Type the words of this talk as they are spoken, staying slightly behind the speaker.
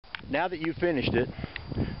now that you finished it,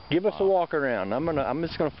 give us a walk around. I'm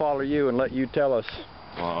just gonna follow you and let you tell us.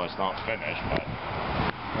 Well, it's not finished, but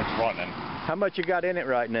it's running. How much you got in it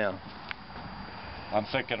right now? I'm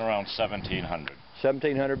thinking around 1,700.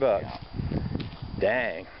 1,700 bucks. Yeah.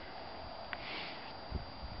 Dang.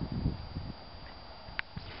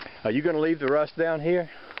 Are you gonna leave the rust down here?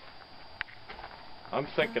 I'm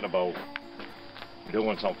thinking about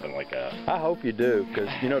doing something like that. I hope you do, because,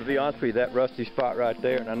 you know, to be honest with you, that rusty spot right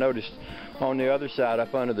there, and I noticed on the other side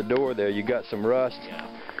up under the door there, you got some rust. Yeah.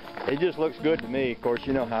 It just looks good to me. Of course,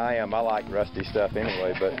 you know how I am. I like rusty stuff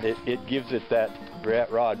anyway, but it gives it that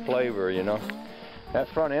rat rod flavor, you know. That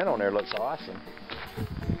front end on there looks awesome.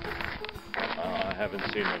 I haven't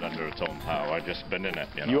seen it under its own power. I've just been in it,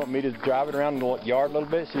 you know. You want me to drive it around the yard a little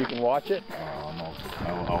bit so you can watch it? No.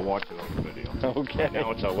 I'll watch it on the video. Okay. Right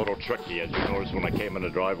now it's a little tricky, as you noticed when I came in the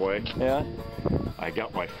driveway. Yeah. I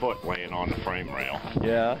got my foot laying on the frame rail.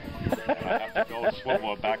 Yeah. And I have to go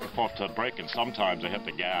swivel back and forth to the brake, and sometimes I hit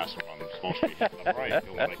the gas when I'm supposed to be hitting the brake.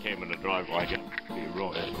 And when I came in the driveway, I get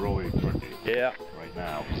it's really tricky. Yeah. Right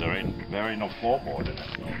now, because there ain't no floorboard in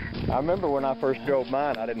it. So. I remember when I first drove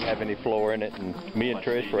mine, I didn't have any floor in it, and me and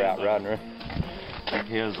Trish were out riding around.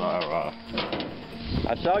 Here's our.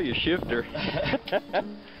 I saw your shifter.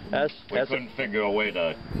 We couldn't figure a way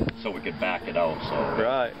so we could back it out, so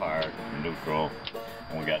right. Park, neutral,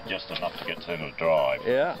 and we got just enough to get to the drive.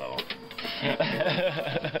 Yeah. So.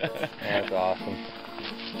 That's awesome.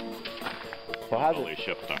 Well,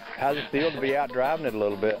 how's it feel to be out driving it a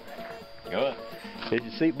little bit? Good. Did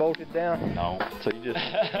your seat bolted down? No. So you just,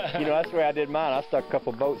 you know, that's the way I did mine. I stuck a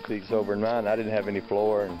couple boat seats over in mine. I didn't have any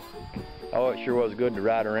floor, and oh, it sure was good to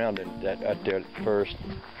ride around it out there at first.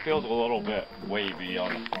 Feels a little bit wavy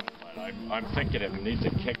on the front side. I'm thinking it needs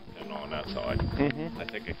a kickpin on that side. Mm-hmm. I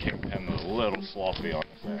think a kickpin is a little sloppy on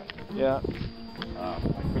this end. Yeah. I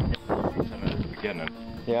couldn't get the seats in it at the beginning.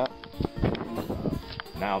 Yeah.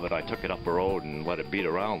 Now that I took it up the road and let it beat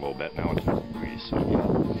around a little bit, now it's just grease. So.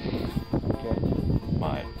 Okay.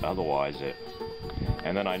 But otherwise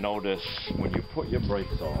and then I notice when you put your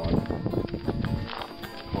brakes on,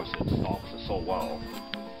 of course it stops it so well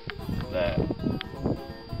that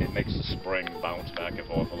it makes the spring bounce back and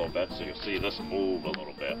forth a little bit, so you'll see this move a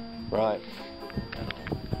little bit. Right. You know,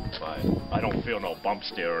 but I don't feel no bump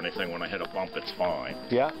steer or anything. When I hit a bump, it's fine.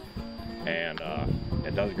 Yeah. And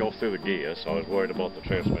it does go through the gears, so I was worried about the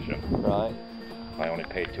transmission. Right. I only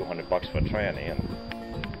paid $200 for a tranny, and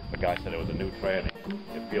the guy said it was a new tranny.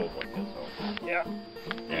 It feels like it, so. Yeah.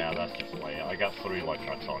 Yeah, that's just the way. I got 3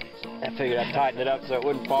 electronics on it, so. I figured I'd tighten it up so it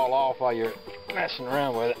wouldn't fall off while you're messing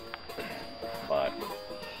around with it. But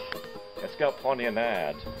it's got plenty of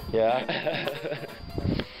nads. Yeah.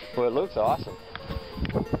 Well, it looks awesome.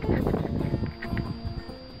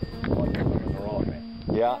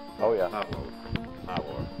 Yeah. Oh yeah.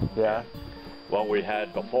 Power. Yeah. What we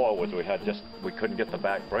had before was we couldn't get the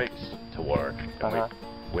back brakes to work.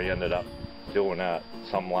 We ended up doing that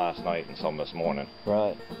some last night and some this morning.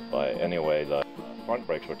 Right. But anyway, the front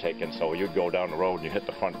brakes were taken, so you'd go down the road and you hit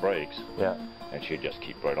the front brakes. Yeah. And she'd just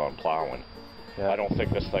keep right on plowing. Yeah. I don't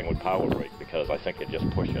think this thing would power brake because I think it just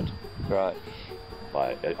push it. Right.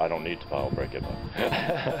 But I don't need to power brake it.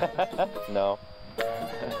 But No.